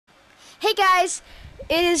Hey guys,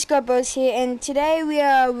 it is Gobos here, and today we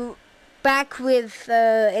are back with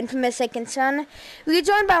Infamous Second Son. We are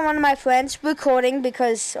joined by one of my friends recording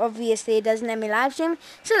because obviously it doesn't let me live stream.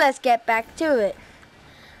 So let's get back to it.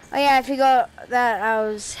 Oh yeah, I forgot that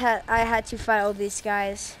I had to fight all these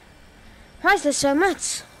guys. Why is there so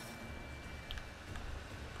much?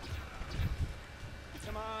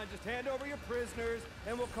 Come on, just hand over your prisoners,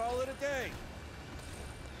 and we'll call it a day.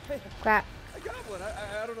 Crap. I got one.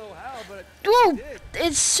 I don't know how, but Whoa! I did.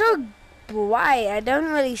 It's so bright. I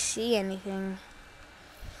don't really see anything.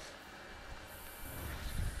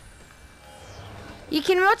 You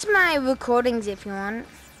can watch my recordings if you want.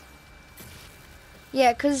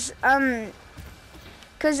 Yeah, cause I've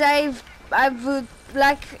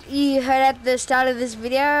like you heard at the start of this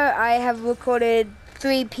video, I have recorded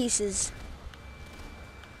 3 pieces.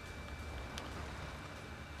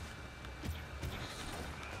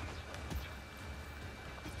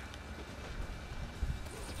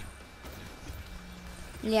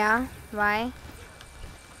 Yeah, why?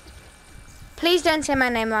 Please don't say my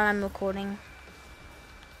name while I'm recording.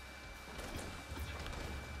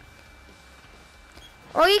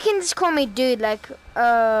 Or you can just call me dude like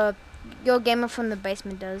your gamer from the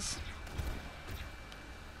basement does.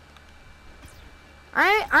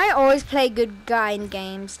 I always play good guy in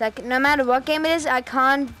games. Like no matter what game it is, I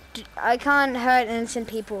can't hurt innocent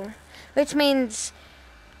people. Which means,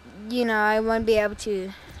 you know, I won't be able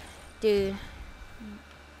to do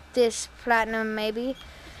this platinum maybe.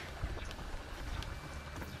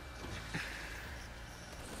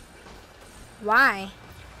 Why?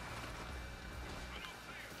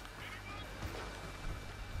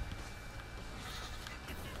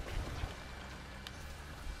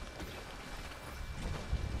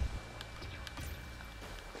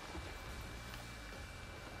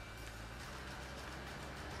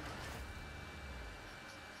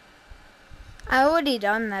 I already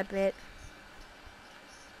done that bit.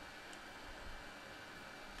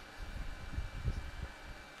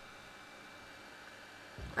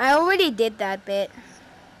 I already did that bit.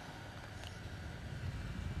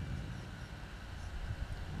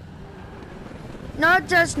 Not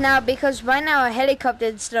just now, because right now a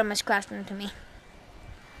helicopter still almost crashed into me.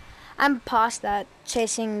 I'm past that,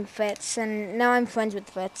 chasing threats, and now I'm friends with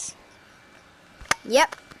threats.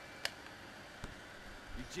 Yep.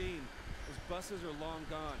 Eugene, those buses are long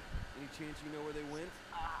gone. Any chance you know where they went?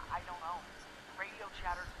 I don't know. Radio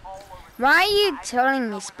chatters all over. Why are you telling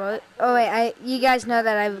me, Spot? Oh wait, you guys know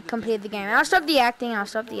that I completed the game. I'll stop the acting,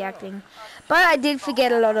 But I did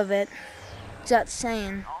forget a lot of it. Just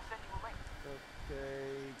saying. I'll send you a link.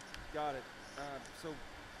 Okay, got it. So,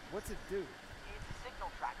 what's it do? It's a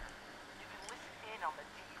signal tracker. You can listen in on the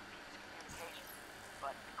DUP's communication.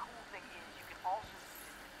 But the cool thing is you can also use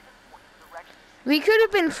it to pinpoint the direction. We could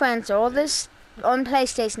have been friends all this on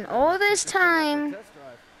PlayStation all this time. Test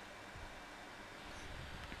drive.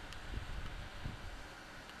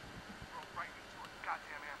 Right into a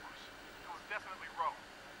goddamn ambush. It was definitely Roe.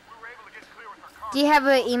 We were able to get clear with our car. Do you have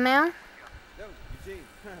an email? No, Eugene.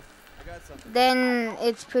 I got something. Then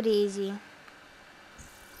it's pretty easy.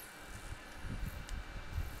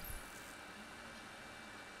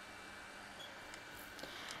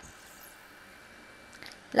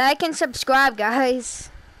 Like and subscribe, guys.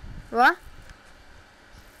 What?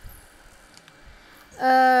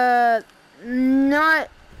 Not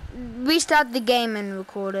restart the game and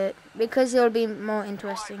record it because it'll be more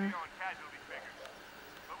interesting. On casualty figures.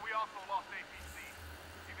 But we also lost APC.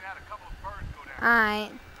 Even had a couple of birds go down.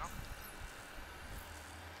 Alright.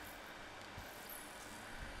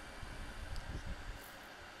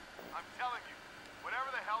 I'm telling you, whatever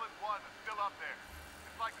the hell it was is still up there.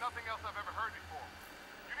 It's like nothing else I've ever heard before.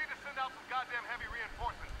 You need to send out some goddamn heavy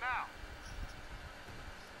reinforcements now.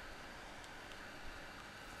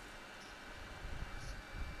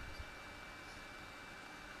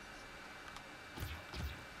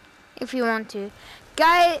 If you want to.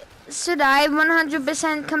 Guys, should I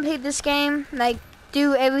 100% complete this game? Like,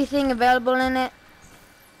 do everything available in it?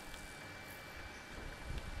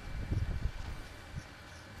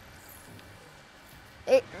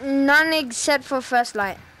 None except for First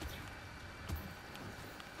Light.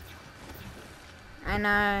 I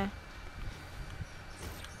know.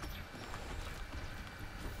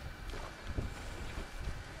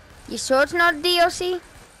 You sure it's not DLC?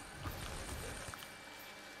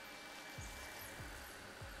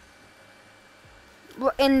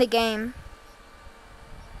 In the game.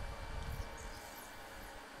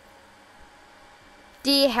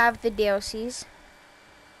 Do you have the DLCs?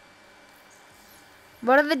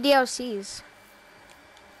 What are the DLCs?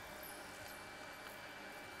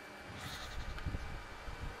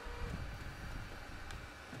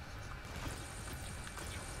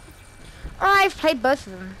 I've played both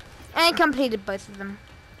of them. And completed both of them.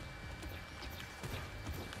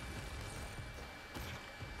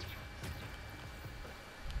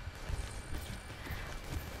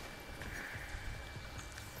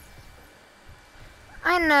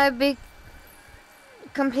 I know,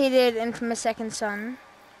 completed Infamous Second Son.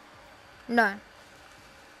 No.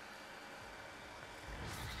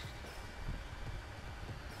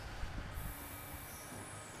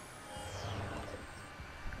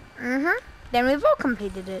 Then we've all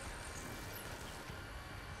completed it.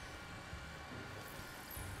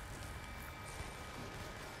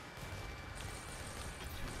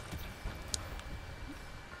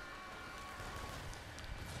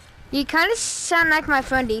 You kind of sound like my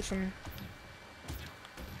friend Ethan.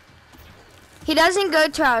 He doesn't go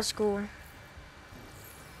to our school.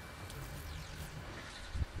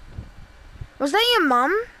 Was that your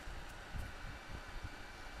mom?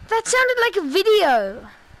 That sounded like a video.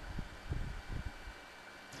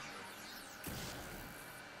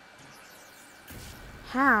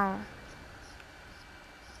 How?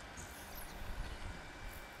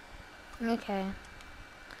 Okay.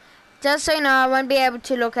 Just so you know, I won't be able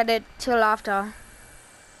to look at it till after.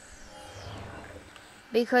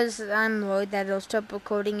 Because I'm worried that it'll stop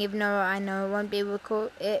recording, even though I know it won't be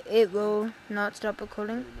it will not stop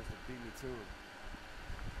recording. You must have beat me to him.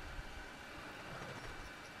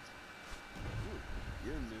 Ooh,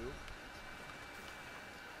 you're new.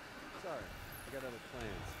 Sorry, I got other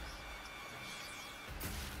plans.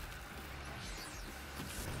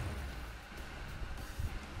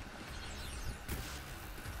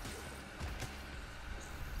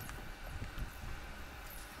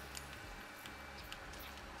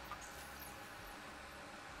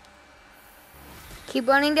 Keep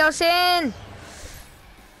running, Delson!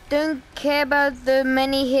 Don't care about the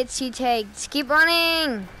many hits you take. Just keep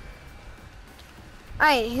running!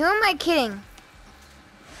 Alright, who am I kidding?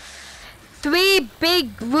 3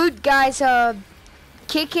 big root guys are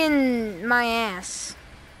kicking my ass.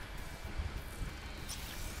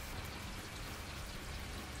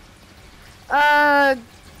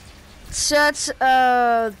 Search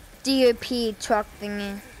DOP truck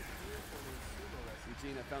thingy.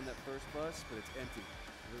 Eugene, I found that first bus, but it's empty.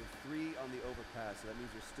 There were 3 on the overpass, so that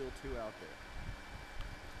means there's still 2 out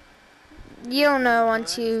there. You'll know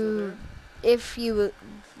once you, if you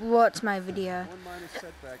watch my video. One minor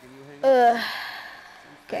setback and you hang up.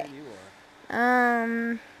 Okay. You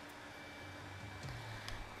are.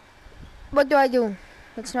 What do I do?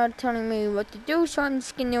 It's not telling me what to do, so I'm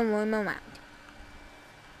just gonna roam around.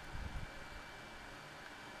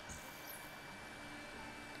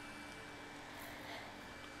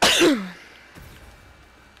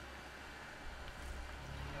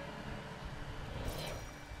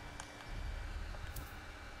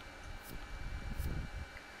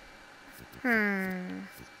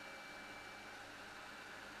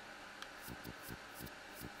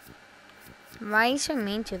 Why are you so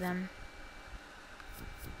mean to them?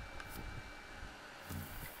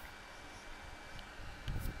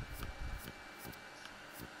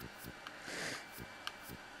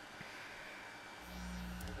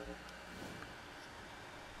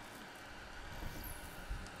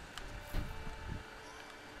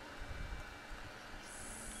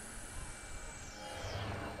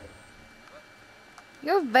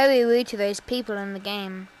 You're very rude to those people in the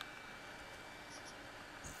game.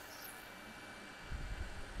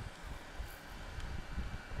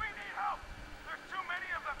 We need help! There's too many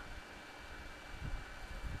of them!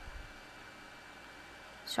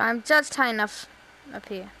 So I'm just high enough up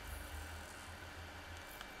here.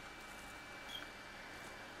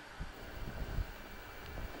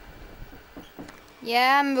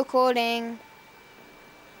 Yeah, I'm recording.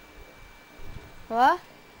 What?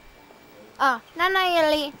 Oh, no,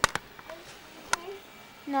 Yelly.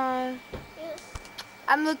 No.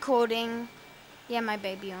 I'm recording. Yeah, my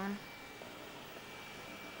baby on.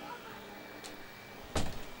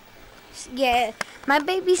 Yeah, my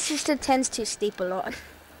baby sister tends to sleep a lot.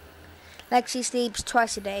 Like she sleeps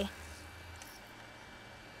twice a day.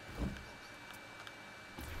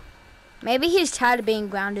 Maybe he's tired of being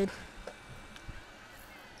grounded.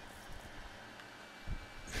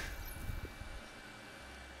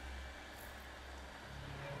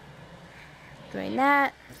 Doing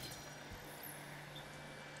that.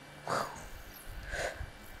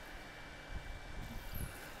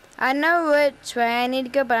 I know which way I need to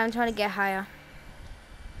go, but I'm trying to get higher.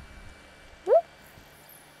 Whoop.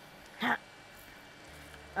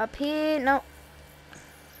 Up here, no.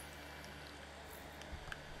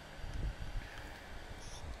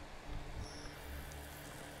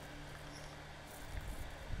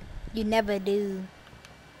 You never do.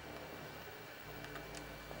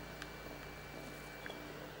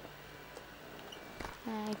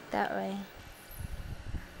 that way.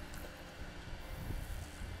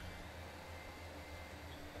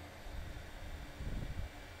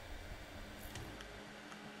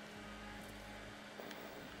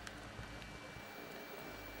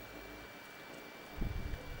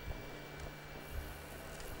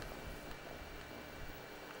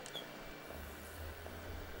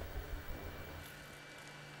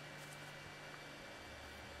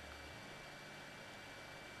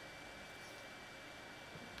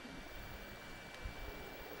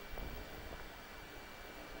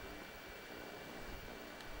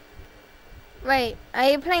 Wait, are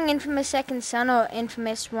you playing Infamous Second Son or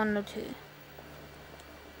Infamous 1 or 2?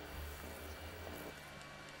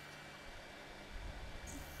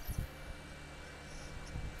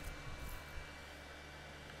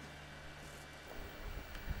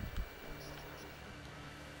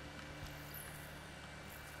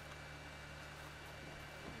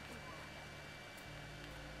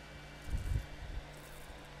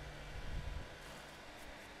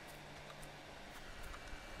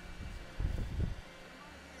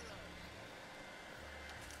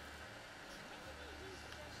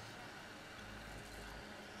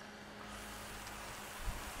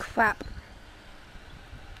 Crap.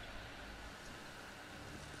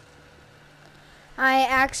 I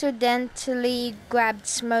accidentally grabbed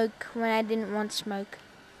smoke when I didn't want smoke.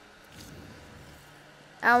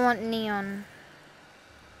 I want neon.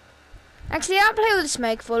 Actually, I'll play with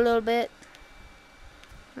smoke for a little bit.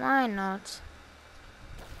 Why not?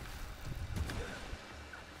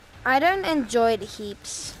 I don't enjoy it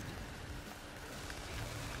heaps.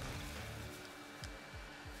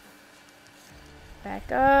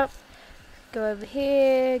 Back up. Go over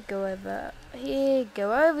here. Go over here.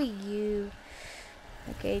 Go over you.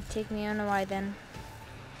 Okay, take me on a ride then.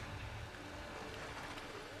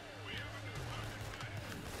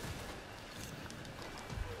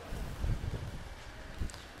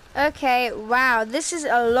 Okay, wow, this is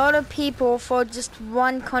a lot of people for just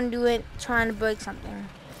one conduit trying to break something.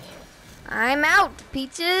 I'm out,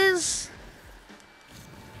 peaches.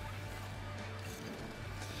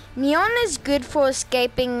 Neon is good for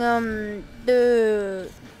escaping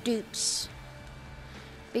the dupes.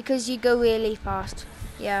 Because you go really fast.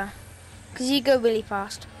 Yeah. Because you go really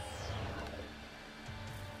fast.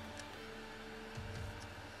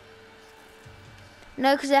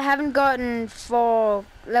 No, because I haven't gotten for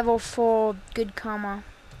level 4 good karma.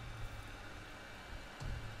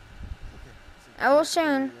 Okay, I will so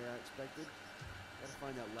soon. the way I expected. Gotta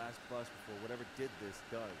find that last bus before whatever did this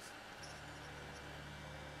does.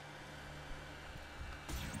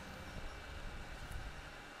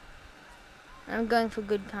 I'm going for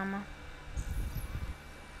good karma.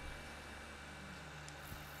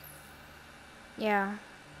 Yeah.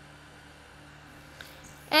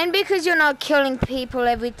 And because you're not killing people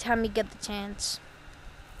every time you get the chance.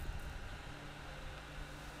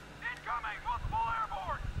 Incoming! Multiple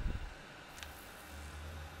airborne!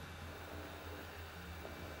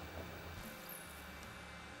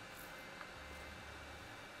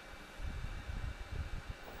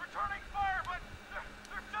 Returning fire, but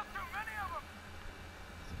there's just too many of them!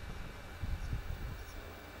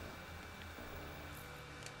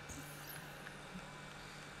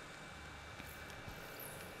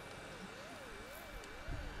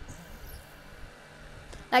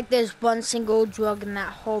 Like there's one single drug in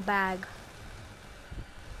that whole bag.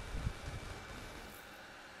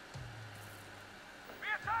 The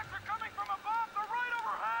attacks are coming from above! They're right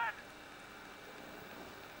overhead!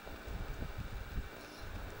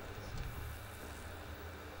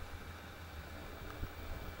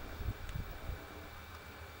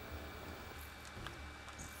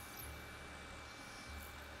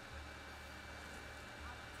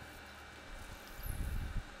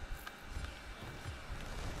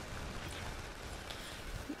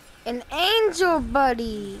 An angel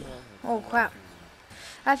buddy. Oh crap.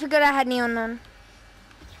 I forgot I had neon on.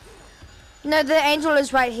 No, the angel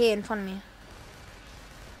is right here in front of me.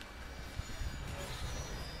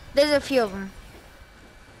 There's a few of them.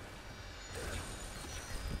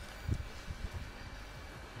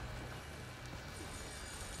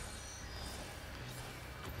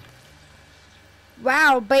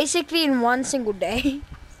 Wow, basically in one single day.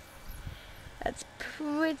 That's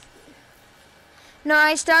pretty... No,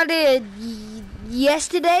 I started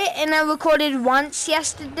yesterday and I recorded once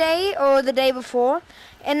yesterday or the day before.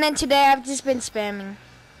 And then today I've just been spamming.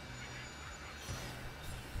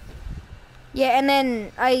 Yeah, and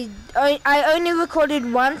then I only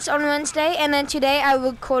recorded once on Wednesday, and then today I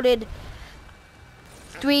recorded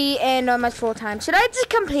 3 and almost 4 times. Should I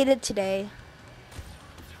just complete it today?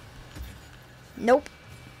 Nope.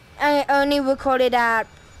 I only recorded at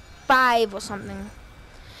 5 or something.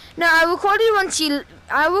 No, I recorded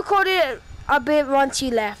I recorded a bit once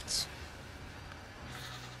you left.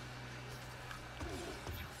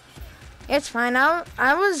 It's fine.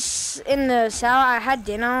 I was in the cell. I had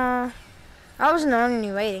dinner. I wasn't only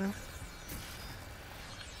waiting.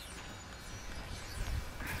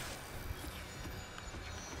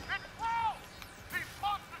 It's Bro! These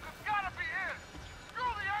monsters have gotta be his!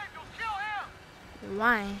 Screw the angels, kill him!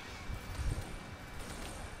 Why?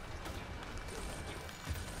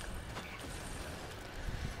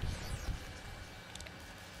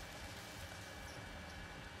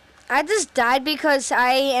 I just died because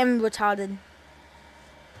I am retarded.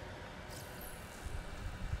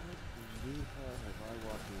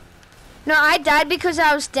 No, I died because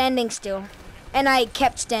I was standing still. And I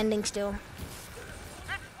kept standing still.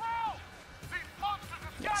 It's Bro! These monsters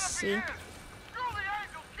have Yes, gotta see? be his! Screw the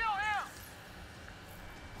angels, kill him!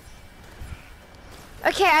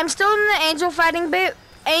 Okay, I'm still in the angel fighting bit.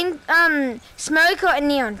 Smoke or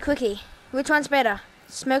neon? Quickie. Which one's better?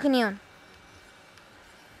 Smoke or neon?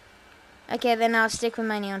 Okay, then I'll stick with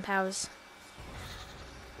my neon powers.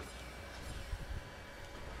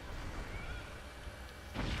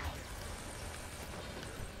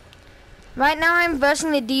 Right now I'm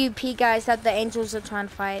versing the DUP guys that the angels are trying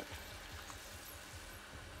to fight.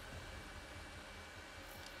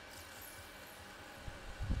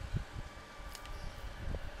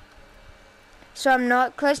 So I'm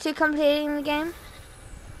not close to completing the game.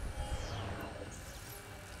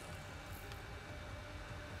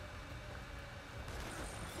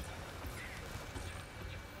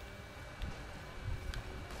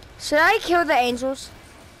 Should I kill the angels?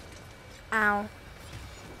 Ow.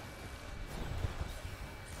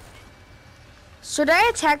 Should I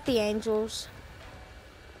attack the angels?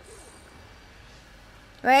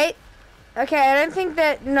 Right? Okay, I don't think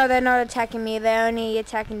that... No, they're not attacking me. They're only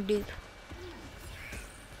attacking Dupe.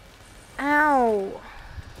 Ow.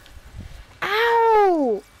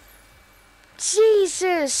 Ow!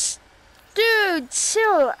 Jesus! Dude,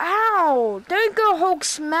 chill. Ow! Don't go Hulk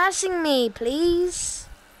smashing me, please.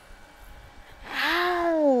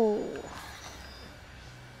 Ow!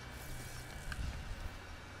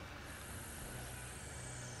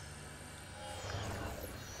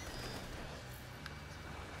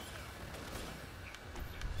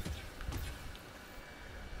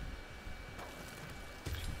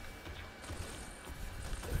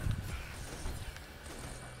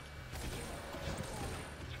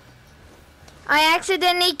 I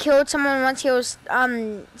accidentally killed someone once he was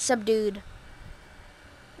subdued.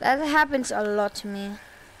 That happens a lot to me.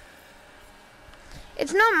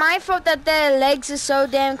 It's not my fault that their legs are so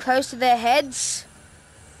damn close to their heads.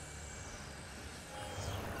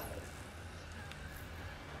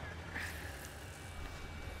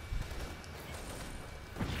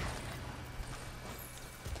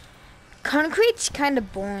 Concrete's kind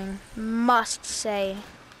of boring, must say.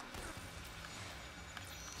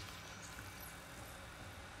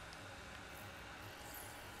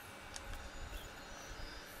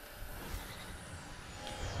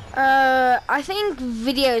 I think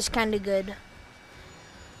video is kind of good.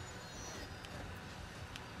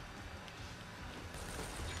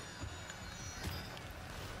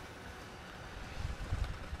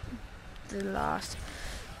 The last.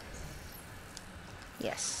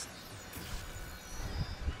 Yes.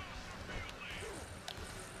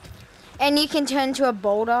 And you can turn to a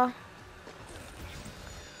boulder.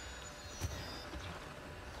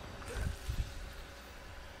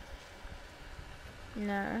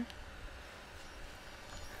 No.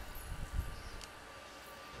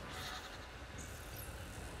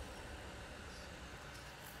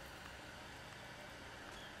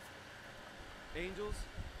 Angels?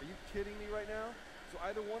 Are you kidding me right now? So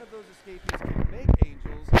either one of those escapees can make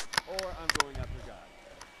angels, or I'm going after God.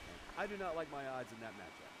 I do not like my odds in that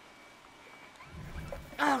matchup.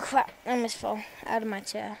 Oh crap, I almost fell out of my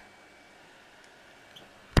chair.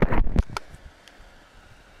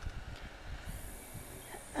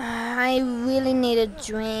 I really need a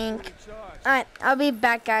drink. Alright, I'll be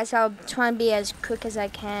back guys. I'll try and be as quick as I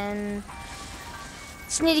can.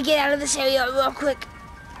 Just need to get out of this area real quick.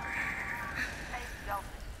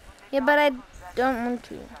 Yeah, but I don't want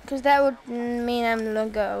to. Because that would mean I'm gonna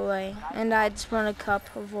go away. And I just want a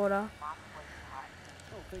cup of water.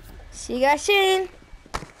 See you guys soon.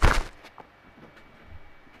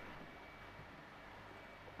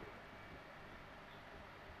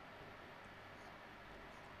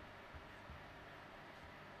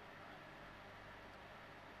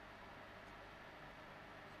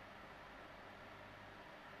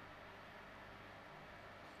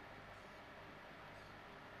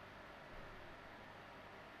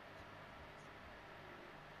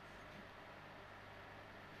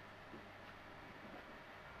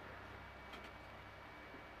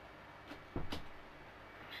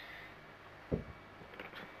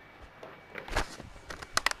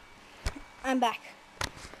 I'm back.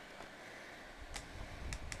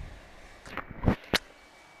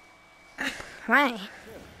 Why? Yeah.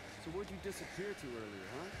 So where'd you disappear to earlier,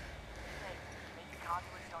 huh? Hey, maybe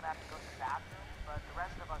conduits don't have to go to the bathroom, but the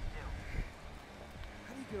rest of us do.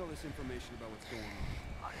 How do you get all this information about what's going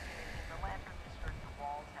on? In the land of mystery, the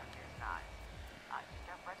walls have pierced eyes. I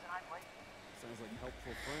just have friends and I play. Sounds like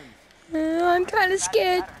helpful friends. I'm kind of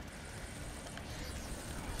scared.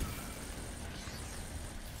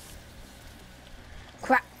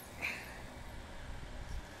 Crap.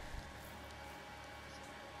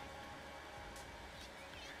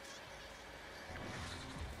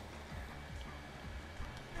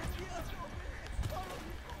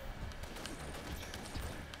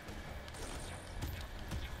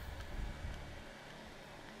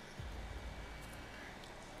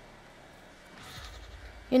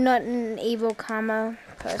 You're not an evil karma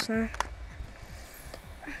person.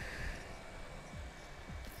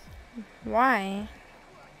 Why?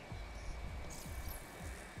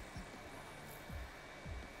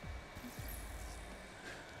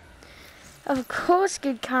 Of course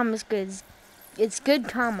good karma's good. It's good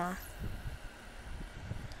karma.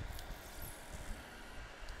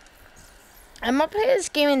 I'm not playing this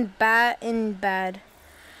game in bad.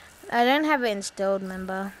 I don't have it installed,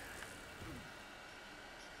 remember.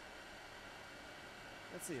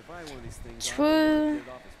 Let's see, if I had one of these things, True. I would get it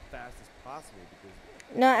off as fast as possible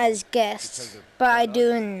because Not as guests, but I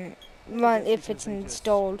do in one if it's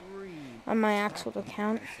installed on my actual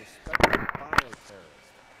account. suspected bioterrorist.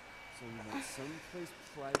 So you want someplace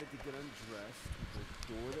private to get undressed, with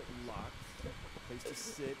a door that locks, a place to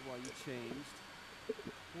sit while you changed.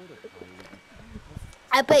 Porta potty would be perfect.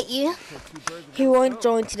 I bet you Kill two birds with he one won't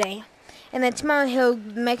stone. join today. And then tomorrow he'll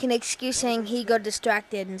make an excuse saying he got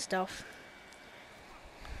distracted and stuff.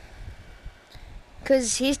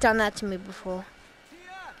 Because he's done that to me before.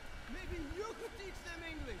 Tia, maybe you could teach them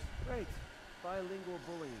English. Great. Bilingual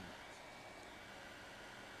bullying.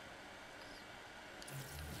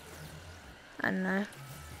 I don't know. Now,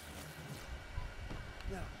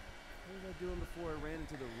 what was I doing before I ran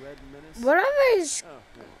into the Red Menace? What are those? Oh,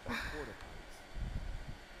 yeah, porta potties.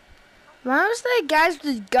 Why was there guys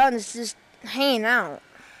with guns just hanging out?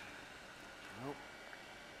 Nope.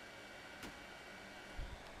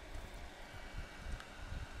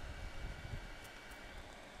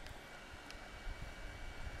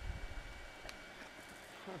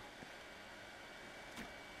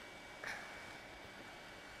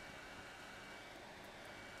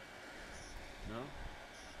 No?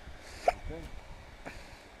 Okay.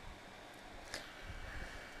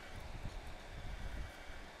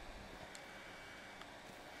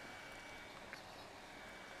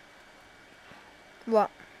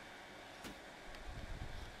 What?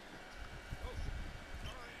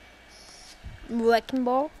 Wrecking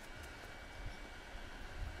ball?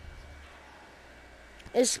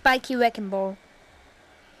 It's spiky wrecking ball.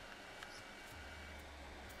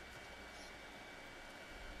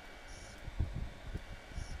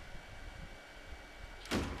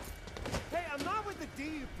 Hey, I'm not with the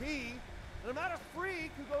DUP, and I'm not a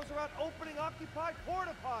freak who goes around opening occupied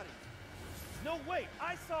porta potties. No, wait,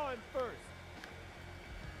 I saw him first.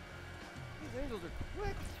 These angels are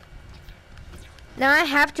quick. Now I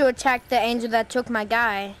have to attack the angel that took my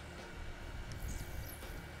guy.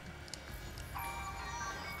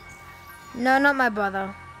 No, not my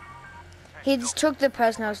brother. He just took the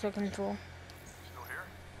person I was looking for. Still here?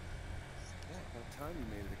 Yeah, about time you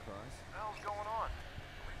made it across. What the hell's going on?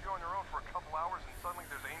 Leave you on your own for a couple hours and suddenly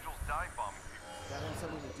there's angels dive bombing people. That has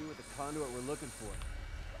something to do with the conduit we're looking for.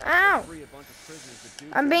 Ow! Free a bunch of prisoners to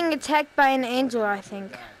do I'm being something. attacked by an angel, I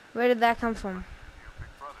think. Where did that come from? Your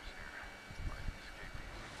big brother's here. Fighting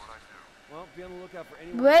escapees is what I do. Well, be on the lookout for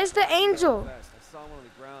anyone. Where's who's the got a angel? vest. I saw one on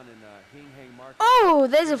the ground in Hing Hang Market.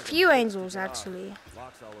 Oh, there's a few angels actually.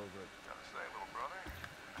 Locks all over it. Gotta say, little brother,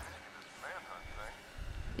 I think of this manhunt thing.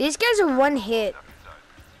 These guys are one hit. Deputizing.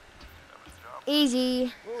 Have a job.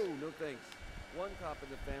 Easy. Oh, no thanks. One cop in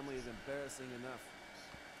the family is embarrassing enough.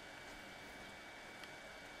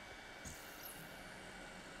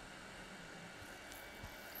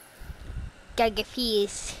 Gotta get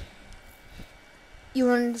fierce. You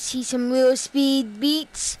want to see some real speed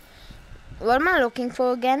beats? What am I looking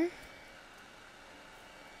for again?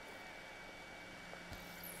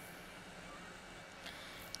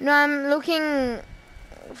 No, I'm looking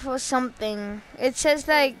for something. It says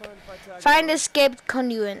like, find escaped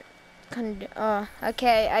conduit. Oh,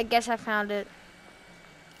 okay, I guess I found it.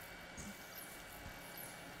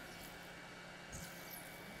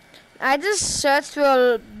 I just searched through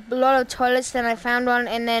a lot of toilets, then I found one,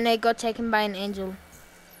 and then it got taken by an angel.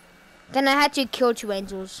 Then I had to kill 2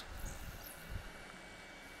 angels.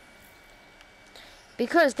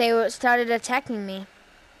 Because they started attacking me.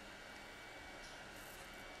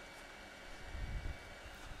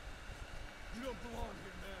 You don't belong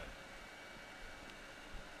here, man.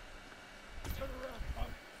 Turn around, punk.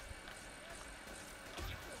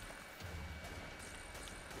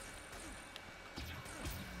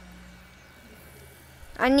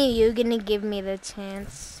 I knew you were gonna give me the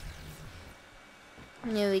chance.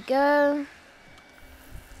 Here we go.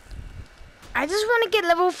 I just want to get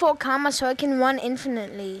level 4 karma so I can run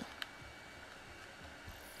infinitely.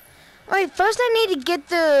 Wait, first I need to get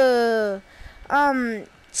the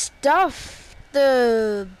stuff,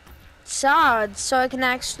 the shards, so I can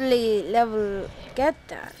actually get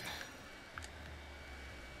that.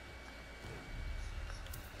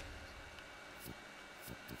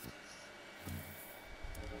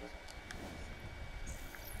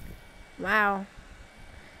 Wow.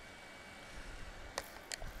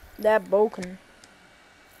 That broken.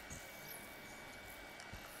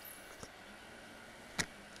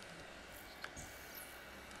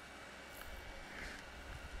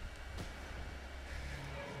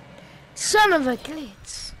 Son of a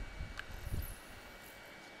glitch.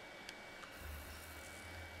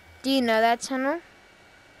 Do you know that tunnel?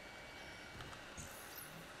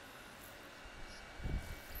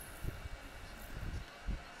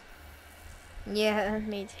 Yeah,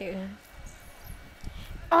 me too.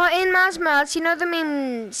 Oh, in inFAMOUS, you know the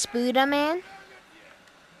meme Spooder Man?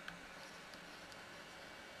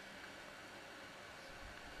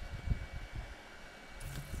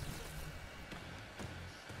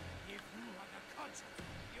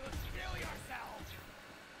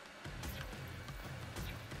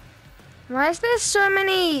 Why is there so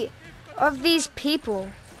many of these people?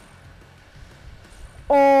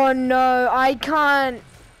 Oh no, I can't.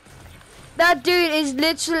 That dude is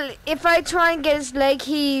literally, if I try and get his leg,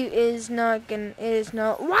 he is not gonna, it is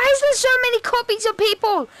not. Why is there so many copies of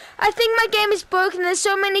people? I think my game is broken. There's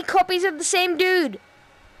so many copies of the same dude.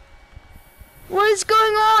 What is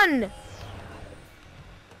going on?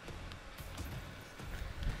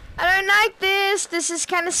 I don't like this. This is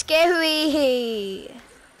kind of scary.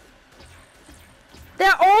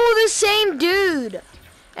 They're all the same dude.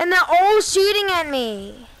 And they're all shooting at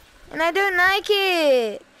me. And I don't like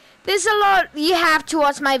it. There's a lot. You have to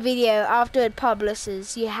watch my video after it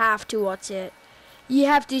publishes. You have to watch it. You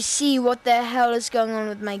have to see what the hell is going on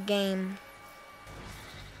with my game.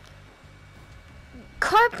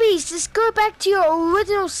 Copies, just go back to your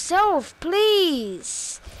original self,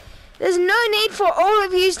 please. There's no need for all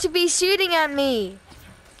of you to be shooting at me.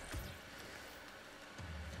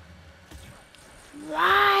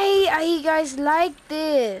 Why are you guys like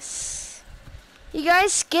this? You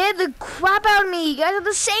guys scared the crap out of me. You guys are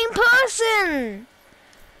the same person.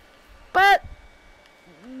 But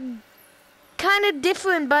kind of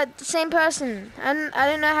different, but the same person. I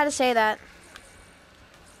don't know how to say that.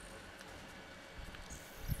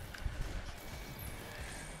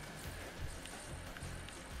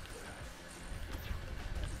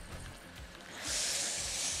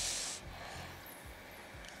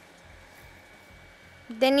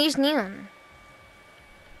 Then use neon.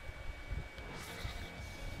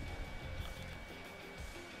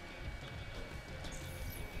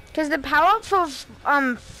 Because the power up for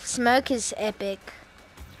smoke is epic.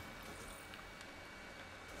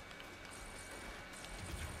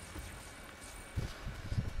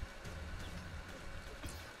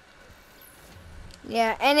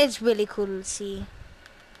 Yeah, and it's really cool to see.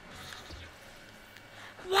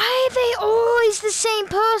 Why are they always the same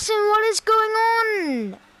person? What is going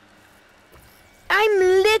on? I'm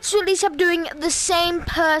literally subduing the same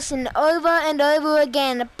person over and over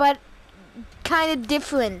again, but kind of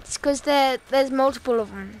different, because there's multiple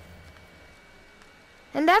of them.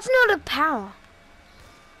 And that's not a power.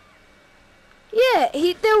 Yeah,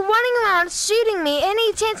 they're running around shooting me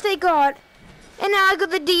any chance they got, and now I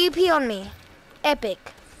got the DUP on me.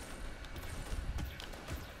 Epic.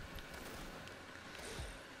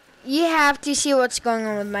 You have to see what's going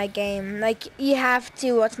on with my game. Like, you have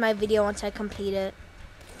to watch my video once I complete it.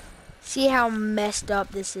 See how messed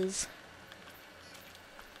up this is.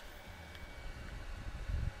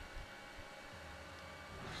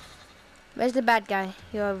 Where's the bad guy?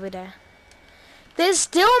 You're over there. There's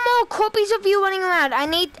still more copies of you running around.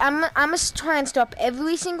 I must try and stop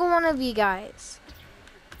every single one of you guys.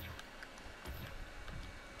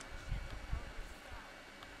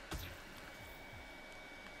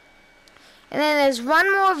 And then there's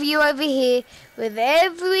one more of you over here with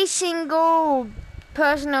every single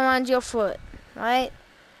person around your foot, right?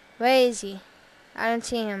 Where is he? I don't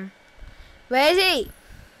see him. Where is he?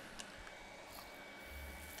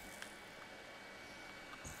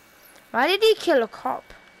 Why did he kill a cop?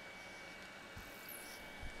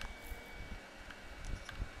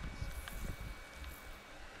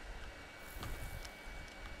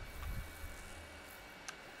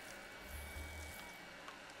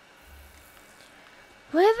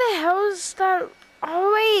 Where the hell is that?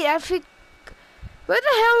 Oh wait, I think. Where the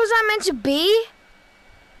hell was I meant to be?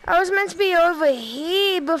 I was meant to be over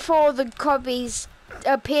here before the copies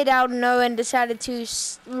appeared out of nowhere and decided to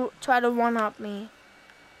try to one-up me.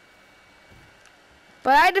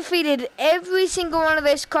 But I defeated every single one of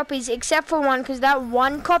those copies except for one, because that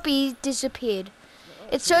one copy disappeared.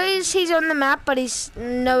 It shows he's on the map, but he's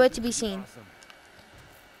nowhere to be seen. Awesome.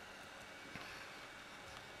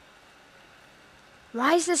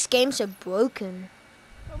 Why is this game so broken?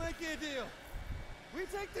 I'll make you a deal. We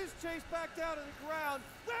take this chase back down to the ground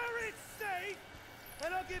where it's safe,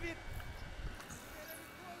 and I'll give you.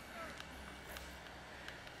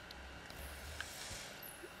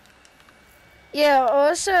 Yeah,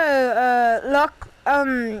 also, Locke,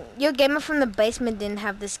 your gamer from the basement didn't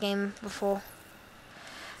have this game before.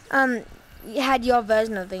 You had your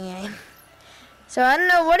version of the game. So I don't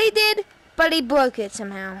know what he did, but he broke it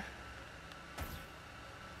somehow.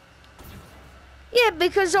 Yeah,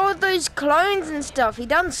 because all those clones and stuff, he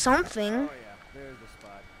done something. Oh yeah, there's the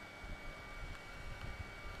spot.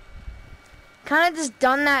 Kind of just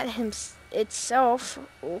done that itself.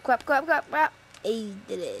 Oh, crap, crap, crap, crap. He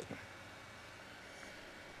did it.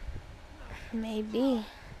 Maybe.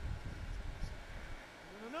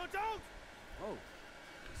 No, don't! Oh,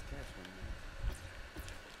 nice catch, man.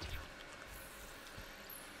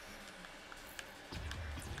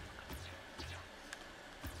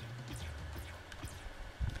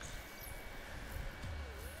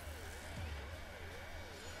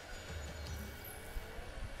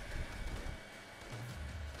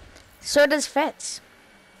 So does Fetz.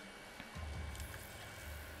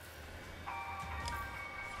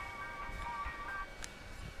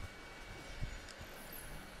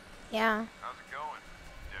 Yeah. How's it going,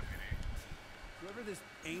 Deputy? Whoever this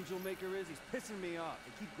angel maker is, he's pissing me off.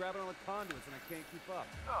 They keep grabbing on the conduits and I can't keep up.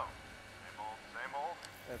 Oh, same old, same old.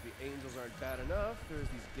 If the angels aren't bad enough, there's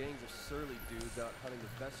these gangs of surly dudes out hunting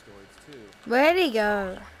the vestoids too. Where'd he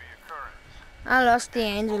go? Would be occurrence. I lost the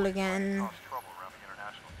angel again. Cause trouble around the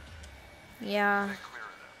international. Yeah. Stay clear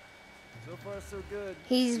of them. So far, so good.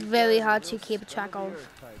 He's These very guys are hard real to keep scum track the of. earth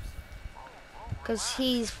types. Because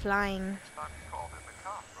he's flying. It's time you called in the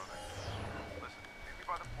cops, brother. Listen, meet me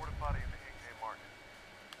by the porta potty in the AK market.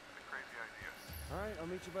 It's a crazy idea. All right, I'll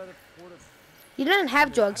meet you by the port of. You don't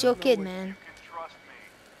have drugs, you're a kid, You man. can trust me.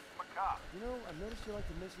 I'm a cop. You know, I've noticed you like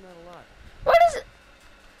to mention that a lot. What is it?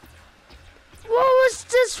 What was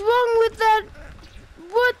this wrong with that?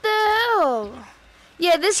 What the hell?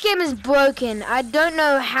 Yeah, this game is broken. I don't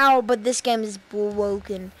know how, but this game is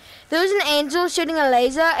broken. There was an angel shooting a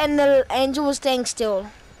laser, and the angel was staying still.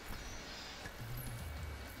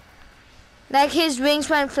 Like his wings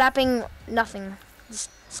weren't flapping, nothing. Just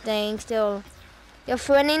staying still. Your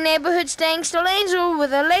friendly neighborhood staying still angel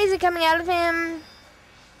with a laser coming out of him.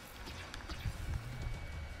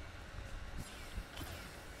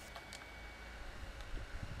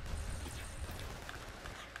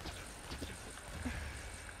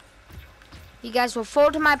 You guys will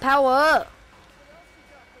fall to my power.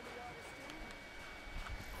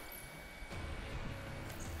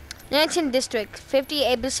 19 district,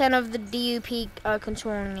 58% of the DUP are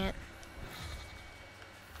controlling it.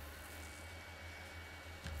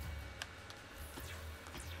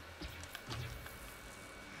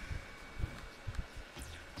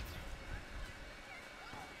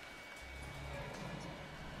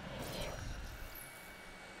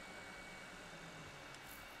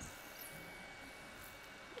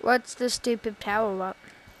 What's the stupid power up?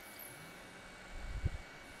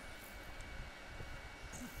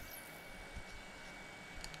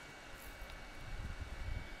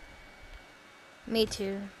 Me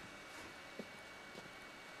too.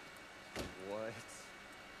 What? What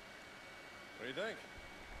do you think?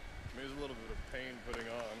 I mean, it was a little bit of pain putting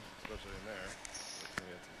on, especially in there.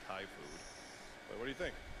 We had some Thai food. But what do you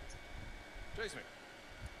think? Chase me.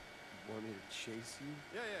 Want me to chase you?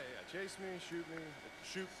 Yeah. Chase me, shoot me.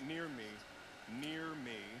 Shoot near me. Near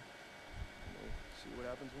me. And we'll see what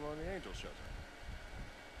happens when one of the angels shows up.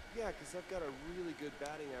 Yeah, because I've got a really good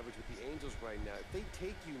batting average with the Angels right now. If they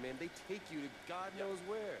take you, man, they take you to God knows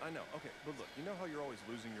where. I know. Okay, but look, you know how you're always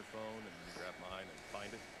losing your phone and you grab mine and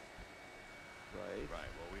find it? Right.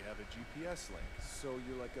 Right, well, we have a GPS link. So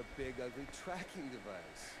you're like a big, ugly tracking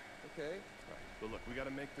device. Okay. Right. But look, we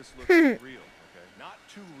got to make this look real, okay? Not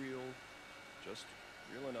too real, just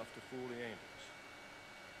real enough to fool the angels.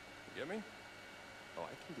 You get me? Oh,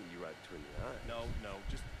 I can get you right between the eyes. No,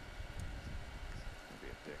 just don't be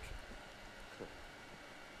a dick.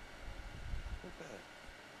 Not bad.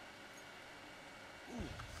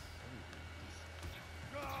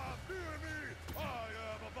 Ah, fear me! I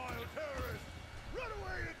am a bioterrorist! Run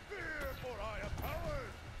away in fear, for I have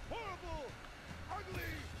powers! Horrible,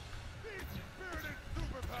 ugly, mean-spirited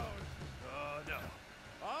superpowers! No.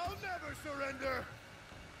 I'll never surrender!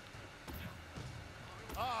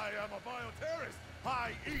 I am a bioterrorist!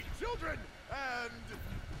 I eat children and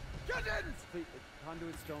kittens! Wait,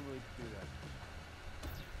 conduits don't really do that.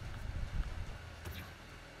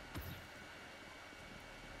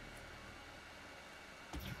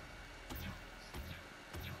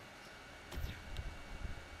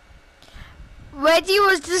 Reggie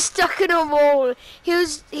was just stuck in a wall. He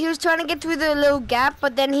was trying to get through the little gap,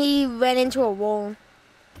 but then he ran into a wall.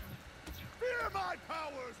 Fear my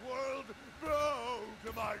powers, world! Bow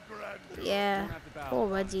to my grandeur! Yeah, Don't have to bow, poor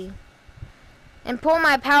promise. Reggie. And pull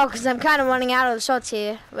my power, because I'm kind of running out of shots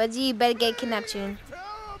here. Reggie, you better get kidnapped soon. Terror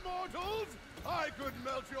mortals! I could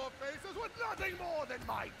melt your faces with nothing more than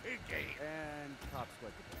my pinky! And cops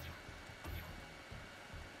like the best.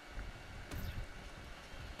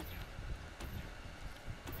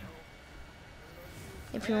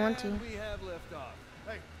 If you want to. And we have liftoff.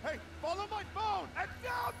 Hey, follow my phone and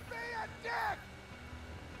don't be a dick!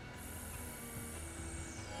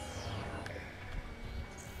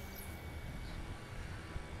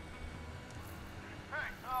 Hey,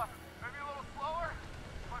 maybe a little slower?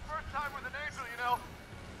 My first time with an angel, you know.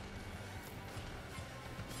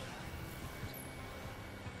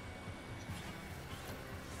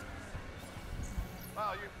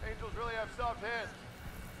 Wow, you angels really have soft hands.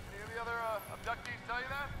 Any of the other abductees tell you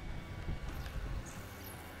that?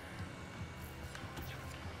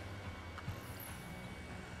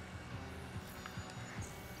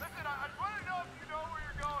 Listen, I just want to know if you know where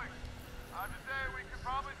you're going. I'm just saying we could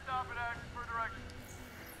probably stop and ask for directions.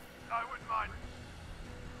 I wouldn't mind.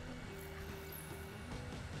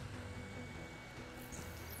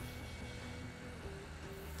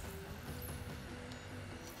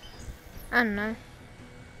 I don't know.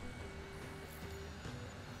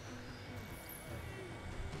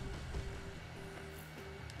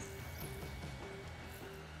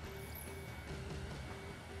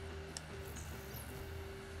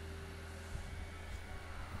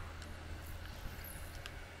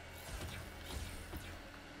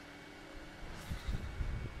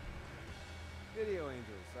 Video angels.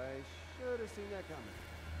 I should have seen that coming.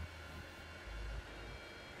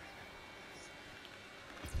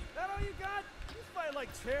 That all you got? You fight like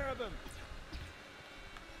cherubim.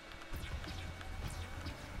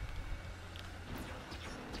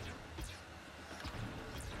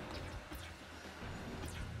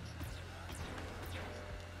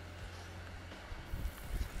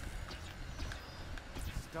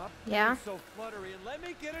 Stop Yeah? being so fluttery and let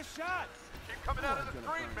me get a shot. Keep coming out of the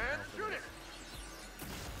screen, man. Shoot it.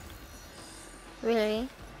 Really?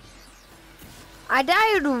 I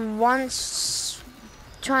died once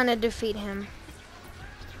trying to defeat him.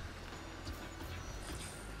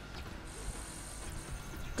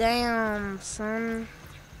 Damn, son.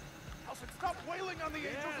 Nelson, stop wailing on the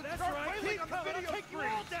angels and that's start right. wailing Keep on the coming. video I'll take you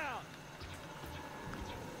screen. all down.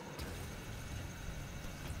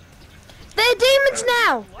 They're demons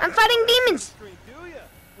now! I'm fighting demons! Screen, do ya?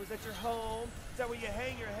 Was that your home? Is that where you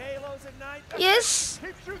hang your halos at night? Yes?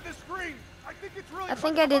 Keep shooting the screen. I think it's really I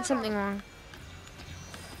think putting I a did hurt on something us. wrong.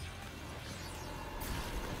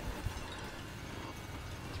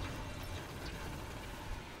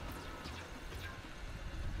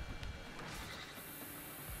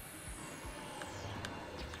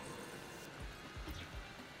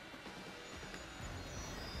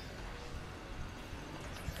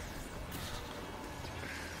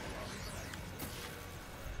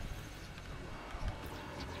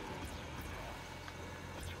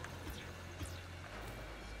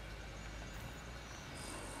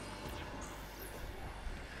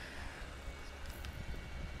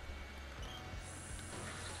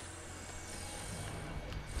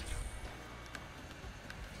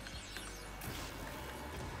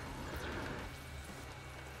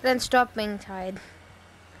 Then stop being tired.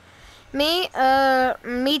 Me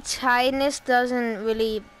tiredness doesn't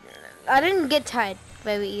really, I don't get tired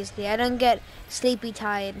very easily. I don't get sleepy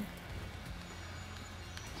tired.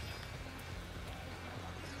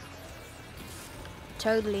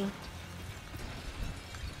 Totally.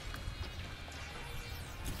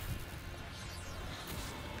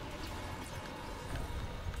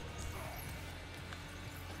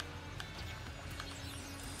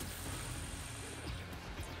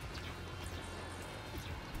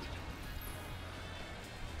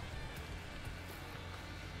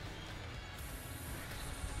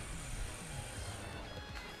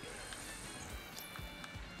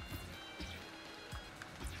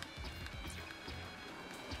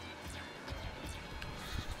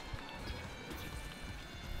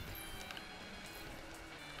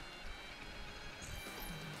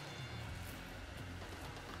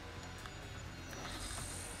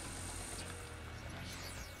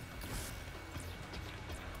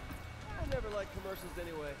 like commercials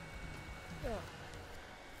anyway. Yeah. Where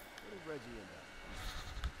did Reggie end up?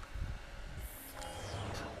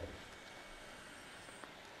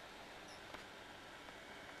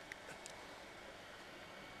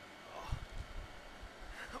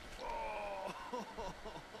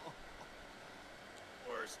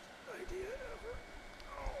 Worst idea ever.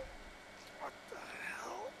 Oh, what the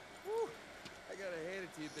hell? Whew. I gotta hand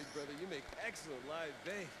it to you, big brother. You make excellent live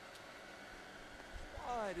bait.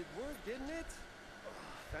 It worked, didn't it?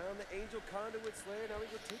 Found the angel conduit slayer. Now we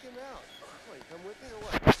go take him out. Come on, you come with me or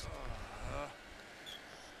what?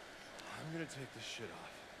 I'm gonna take this shit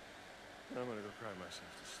off. I'm gonna go cry myself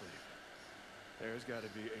to sleep. There's got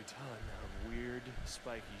to be a ton of weird,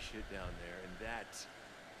 spiky shit down there, and that's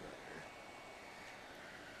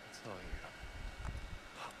all you.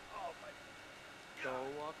 Oh my!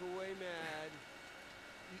 Don't walk away, Mad.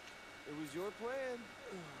 It was your plan.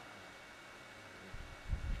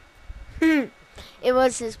 It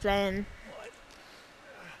was his plan.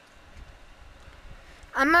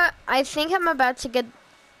 I think I'm about to get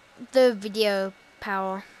the video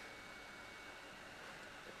power.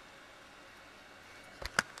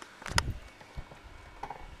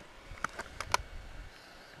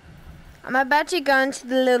 I'm about to go into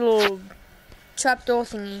the little trapdoor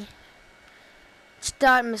thingy.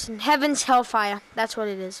 Start mission. Heaven's Hellfire. That's what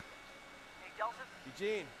it is. Hey, Delson?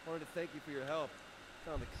 Eugene, wanted to thank you for your help.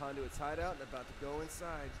 Found the conduit's hideout and about to go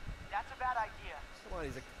inside. That's a bad idea. Come on,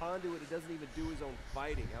 he's a conduit who doesn't even do his own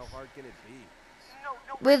fighting. How hard can it be?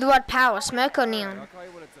 No. With what power? Smoke or All right, neon? I'll call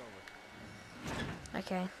you when it's over.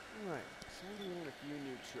 Okay. Alright, so we're doing a few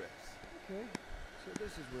new tricks. Okay, so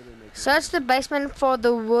this is where they make Search the basement for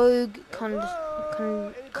the rogue Hello?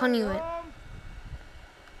 Anybody conduit. home?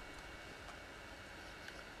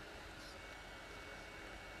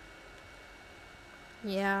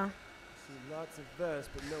 Yeah. See lots of vests,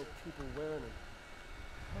 but no people wearing them.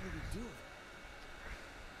 How do we do it?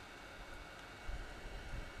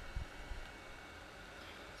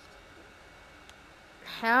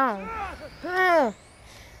 How? Ah.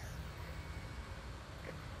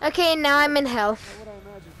 Okay, now I'm in hell. Not what I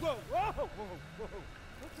imagined. Whoa!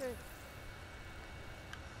 Okay.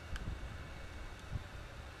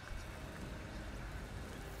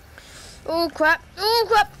 Oh crap! Oh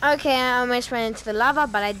crap! Okay, I almost ran into the lava,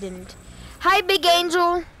 but I didn't. Hi, big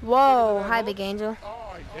angel. Whoa! Hi, big angel.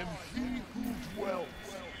 I am he who dwells,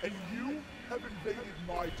 and you have invaded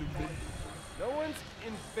my dominion. No one's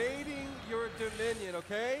invading your dominion,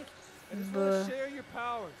 okay? I just want Buh. to share your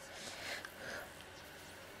powers.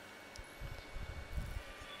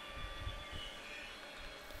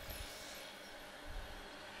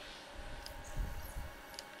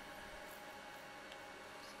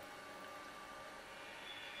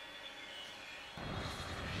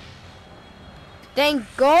 Thank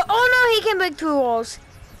God! Oh no, he can break through walls.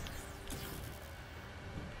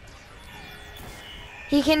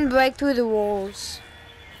 He can break through the walls.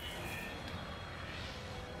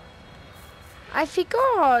 I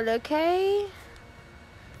forgot, okay?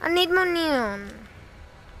 I need more neon.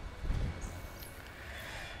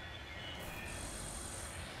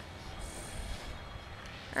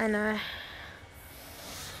 I know.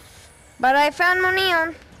 But I found more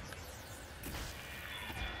neon.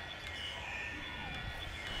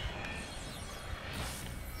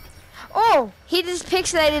 Oh, he just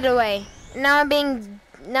pixelated away. Now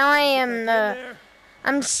I am,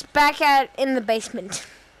 I'm back out in the basement.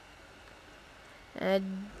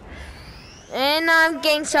 And I'm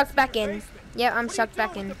getting sucked back in. Yep, I'm sucked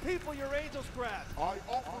back in. The people your angels grabbed. I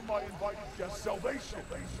offer my invited guests salvation,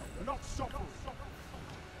 not suffering.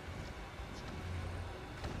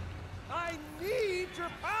 I need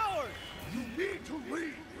your powers. You need to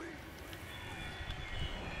leave.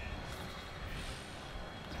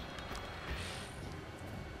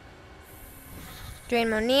 Drain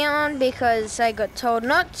more neon because I got told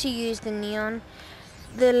not to use the neon.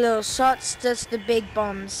 The little shots, just the big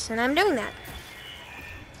bombs. And I'm doing that.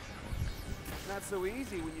 Not so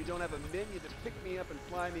easy when you don't have a minion to pick me up and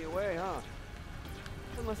fly me away, huh?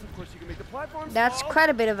 Unless, of course, you can make the platform That's small. quite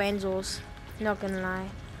a bit of angels. Not gonna lie.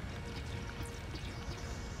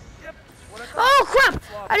 Yep. What I thought. Oh crap!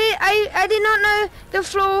 I did not know the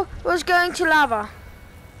floor was going to lava.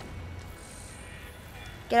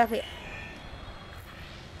 Get up here.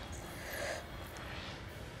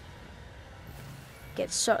 Get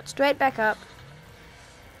shot straight back up.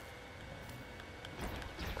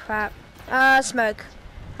 Crap. Smoke.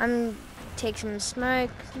 I'm take some smoke.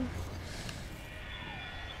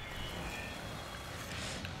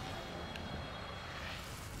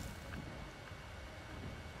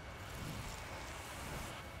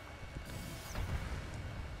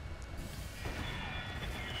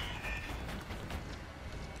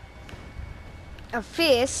 A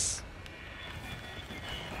fist?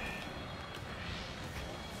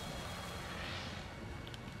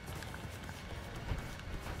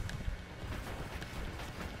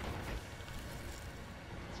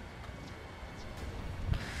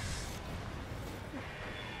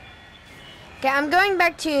 Okay, I'm going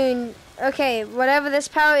back to, okay, whatever this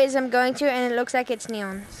power is, I'm going to, and it looks like it's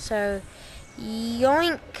neon. So,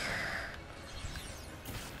 yoink.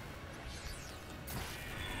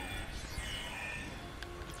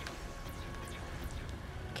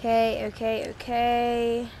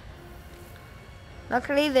 Okay.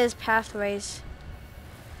 Luckily, there's pathways.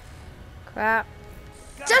 Crap.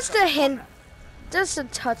 Just a hint. Just a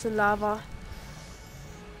touch of lava.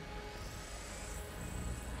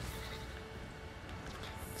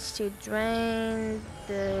 To drain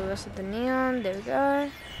the rest of the neon. There we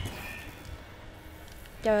go.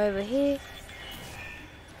 Go over here.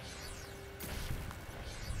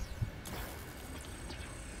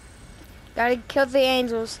 Gotta kill the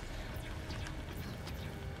angels.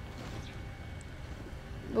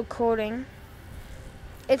 Recording.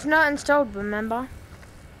 It's not installed, remember?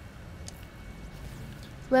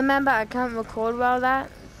 Remember, I can't record while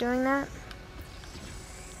doing that.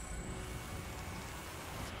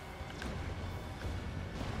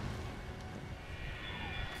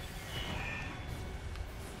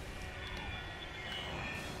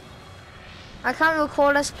 I can't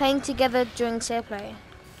record us playing together during save play.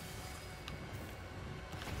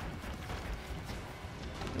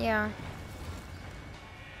 Yeah.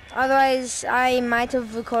 Otherwise, I might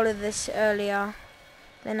have recorded this earlier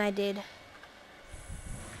than I did.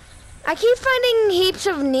 I keep finding heaps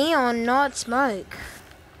of neon, not smoke.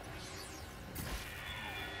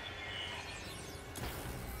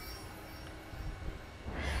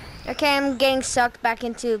 Okay, I'm getting sucked back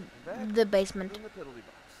into the basement. In the penalty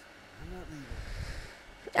box. I'm not leaving.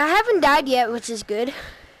 I haven't died yet, which is good.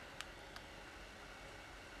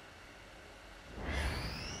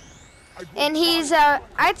 And he's,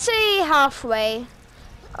 I'd say halfway,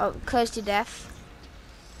 close to death.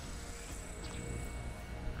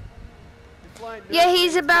 Yeah,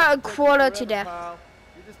 he's about a quarter to death.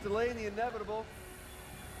 You're just delaying the inevitable.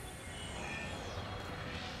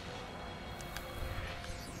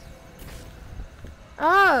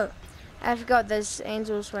 Oh, I forgot there's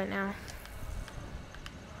angels right now.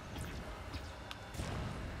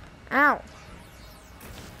 Ow.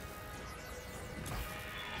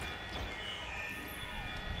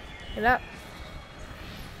 Get up.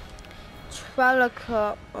 Travel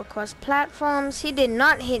across platforms. He did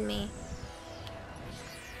not hit me.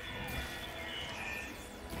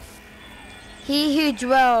 He who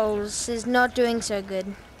dwells is not doing so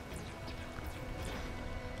good.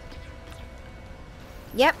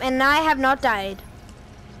 Yep, and I have not died.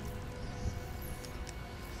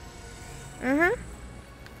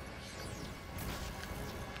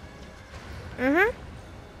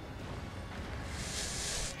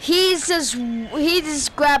 He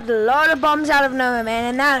just grabbed a lot of bombs out of nowhere, man,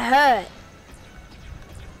 and that hurt.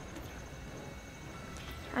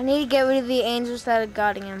 I need to get rid of the angels that are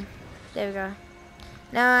guarding him. There we go.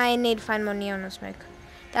 Now I need to find more neon and smoke.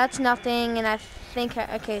 That's nothing, and I think,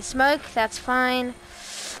 okay, smoke, that's fine.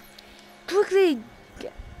 Quickly,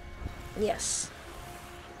 yes.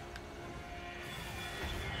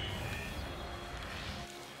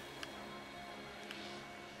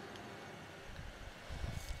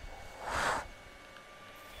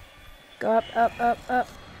 Go up.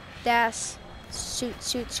 Dash.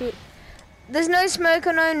 Shoot. There's no smoke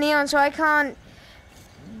or no neon, so I can't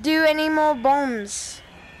do any more bombs.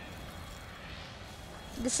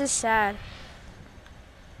 This is sad.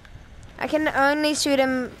 I can only shoot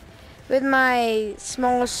him with my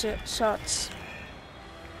small shots.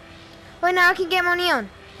 Wait, now I can get more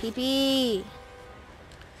neon. PP.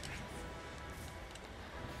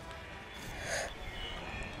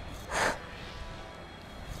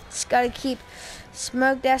 Just gotta keep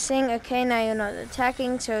smoke dashing. Okay, now you're not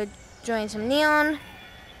attacking, so join some neon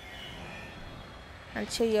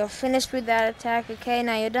until you're finished with that attack. Okay,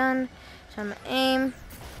 now you're done. So I'm gonna aim.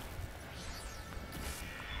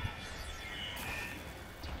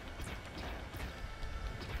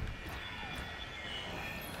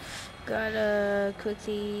 Gotta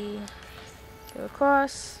quickly go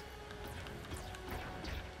across.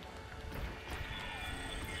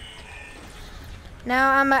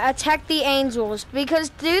 Now I'm gonna attack the angels, because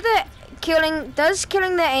does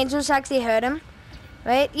killing the angels actually hurt him?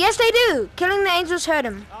 Right? Yes, they do. Killing the angels hurt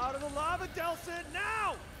him. Out of the lava, Delson,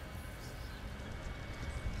 now!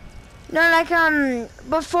 No, like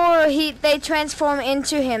before they transform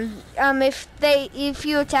into him. If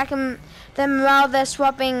you attack him then while they're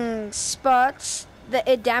swapping spots,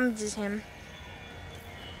 it damages him.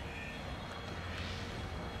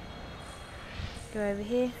 Go over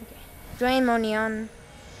here. Okay. Drain money on.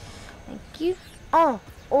 Thank you. Oh,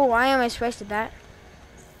 I almost wasted that.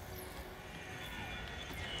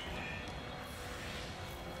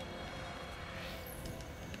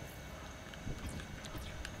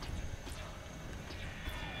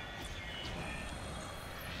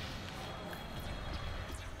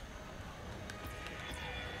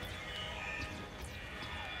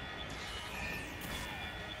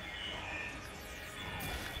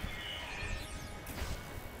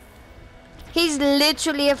 He's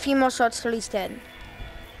literally a few more shots till he's dead.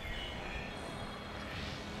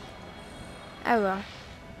 Oh well.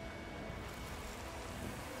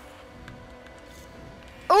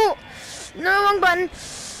 Oh! No, wrong button.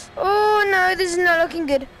 Oh no, this is not looking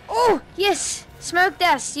good. Oh, yes! Smoke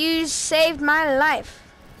dust, you saved my life.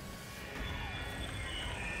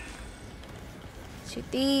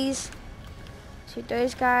 Shoot these. Shoot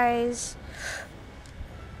those guys.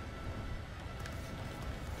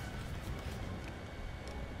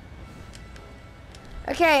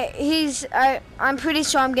 Okay, I'm pretty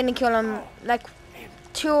sure I'm gonna kill him, like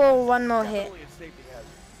 2 or 1 more hit. Definitely a safety hazard.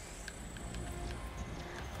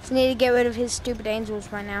 Just need to get rid of his stupid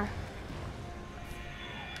angels right now.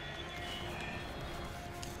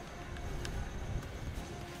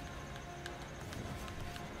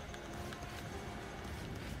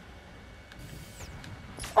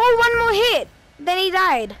 Oh, 1 more hit! Then he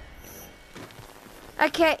died.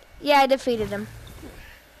 Okay, yeah, I defeated him.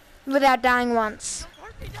 Without dying once.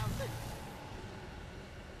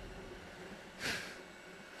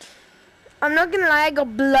 I'm not gonna lie, I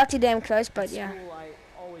got bloody damn close, but At yeah. school, I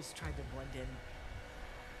always tried to blend in,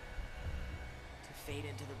 to fade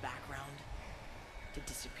into the background, to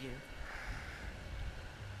disappear.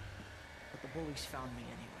 But the bullies found me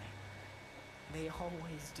anyway. They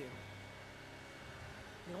always do.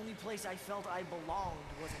 The only place I felt I belonged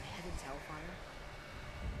was in Heaven's Hellfire.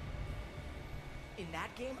 In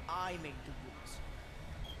that game, I made the rules.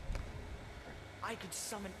 I could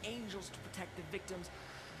summon angels to protect the victims,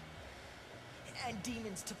 and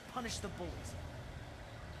demons to punish the bullies.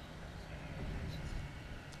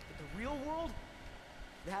 But the real world,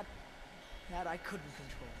 that I couldn't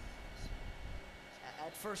control.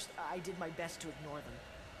 At first, I did my best to ignore them.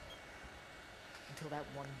 Until that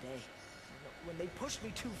one day, when they pushed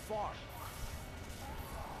me too far.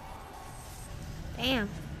 Damn.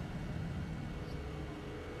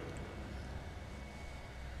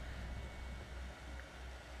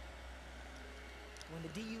 When the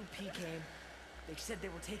DUP came, they said they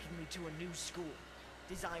were taking me to a new school,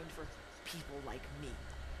 designed for people like me,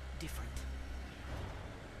 different.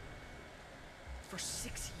 For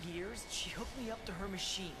 6 years, she hooked me up to her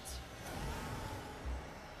machines.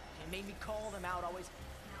 And made me call them out, always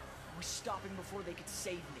stopping before they could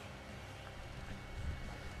save me.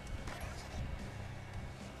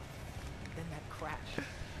 Then that crash.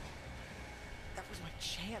 That was my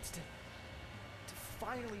chance to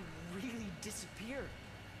finally really disappear.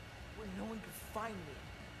 Where no one could find me,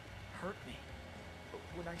 hurt me. But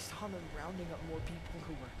when I saw them rounding up more people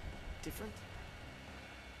who were different,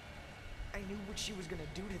 I knew what she was gonna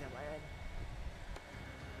do to them.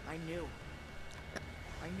 I knew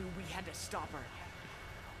we had to stop her.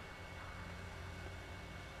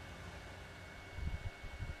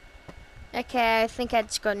 Okay, I think I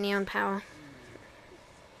just got neon power.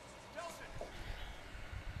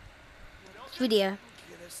 Video.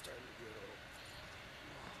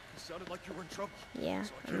 Sounded like you were in trouble. Yeah,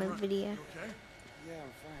 So I I'm came a running. video. You okay? Yeah,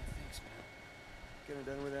 I'm fine, thanks, man. Couldn't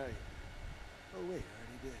have done without you. Oh wait, I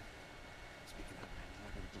already did. Speaking of, man, you're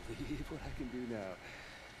not gonna believe what I can do now.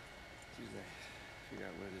 Jeez, I figure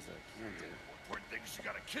out what it is I can do. Important thing is you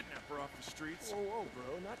got a kidnapper off the streets. Whoa, bro,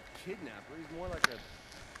 not kidnapper. He's more like a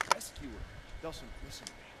rescuer. Nelson, listen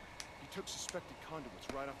to me. He took suspected conduits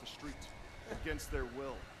right off the streets against their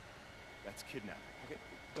will. That's kidnapping. Okay,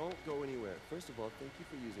 don't go anywhere. First of all, thank you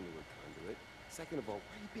for using the word conduit. Second of all,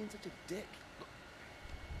 why are you being such a dick?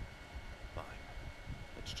 Fine.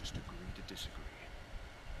 Let's just agree to disagree.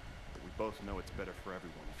 But we both know it's better for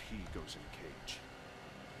everyone if he goes in a cage.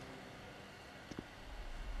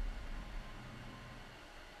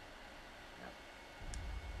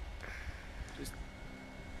 Just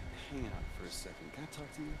hang out for a second. Can I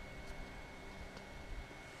talk to you?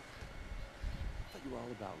 I thought you were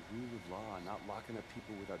all about rule of law, not locking up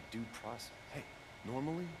people without due process. Hey,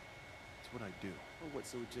 normally, it's what I do. Oh, what,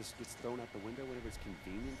 so it just gets thrown out the window whenever it's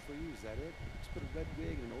convenient for you? Is that it? Just put a red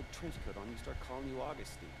wig and an old trench coat on you, start calling you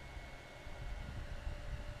Augustine.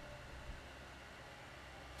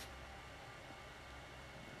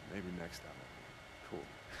 Maybe next time. Cool.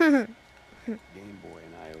 Game Boy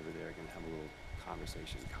and I over there are gonna have a little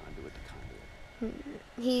conversation, conduit to conduit.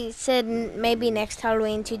 He said maybe next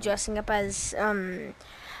Halloween to dressing up as her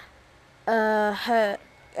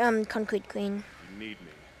concrete queen. If you need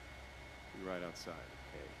me, be right outside,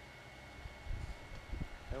 okay?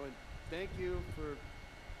 Ellen, thank you for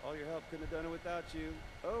all your help. Couldn't have done it without you.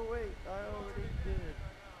 Oh wait, I already did.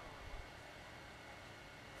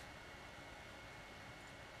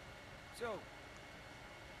 So,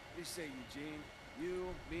 what do you say, Eugene?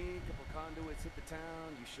 You, me, a couple conduits hit the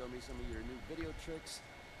town. You show me some of your new video tricks.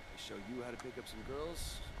 I show you how to pick up some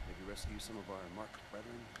girls. Maybe rescue some of our marked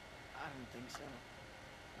brethren. I don't think so.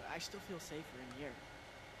 I still feel safer in here.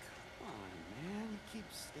 Come on, man. You keep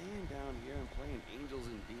staying down here and playing angels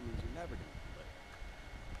and demons. You're never gonna play.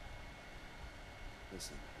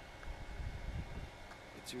 Listen.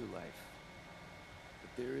 It's your life.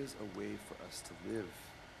 But there is a way for us to live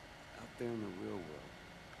out there in the real world.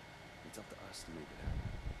 It's up to us to make it happen.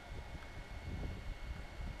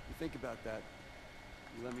 You think about that,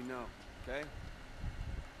 you let me know, okay?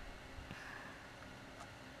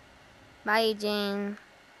 Bye, Jane.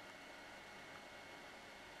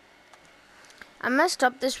 I'm gonna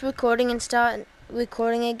stop this recording and start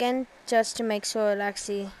recording again just to make sure it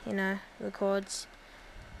actually, you know, records.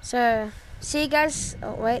 So, see you guys.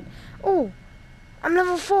 Oh, wait. Oh, I'm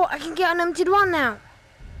level 4. I can get unlimited 1 now.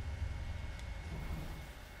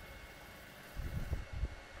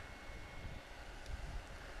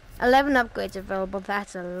 11 upgrades available.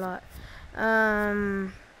 That's a lot.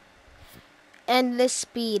 Endless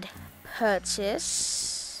speed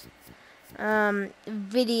purchase.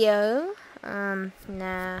 Video.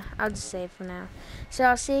 Nah, I'll just save for now. So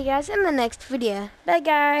I'll see you guys in the next video. Bye,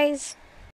 guys.